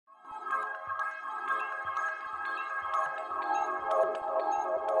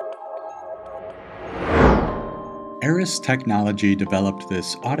ARIS Technology developed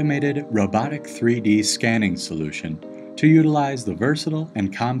this automated robotic 3D scanning solution to utilize the versatile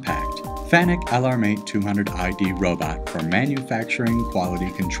and compact FANUC LR Mate 200 ID robot for manufacturing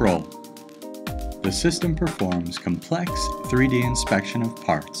quality control. The system performs complex 3D inspection of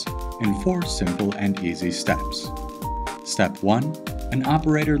parts in 4 simple and easy steps. Step 1. An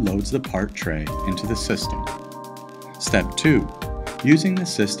operator loads the part tray into the system. Step 2. Using the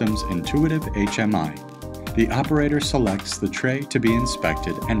system's intuitive HMI, the operator selects the tray to be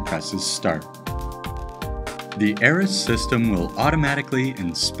inspected and presses Start. The ARIS system will automatically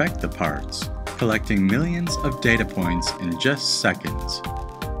inspect the parts, collecting millions of data points in just seconds.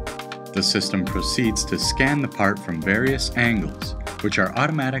 The system proceeds to scan the part from various angles, which are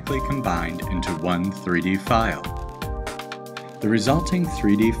automatically combined into one 3D file. The resulting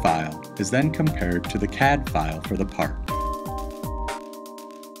 3D file is then compared to the CAD file for the part.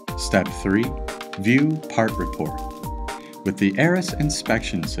 Step 3. View Part Report. With the ARIS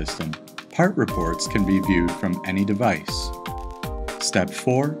inspection system, part reports can be viewed from any device. Step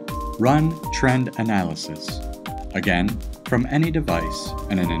 4. Run Trend Analysis. Again, from any device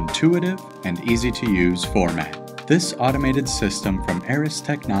in an intuitive and easy-to-use format. This automated system from ARIS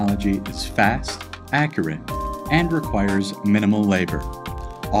Technology is fast, accurate, and requires minimal labor,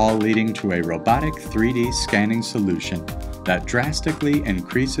 all leading to a robotic 3D scanning solution that drastically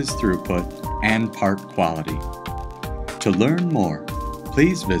increases throughput and part quality. To learn more,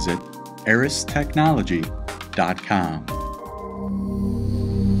 please visit aristechnology.com.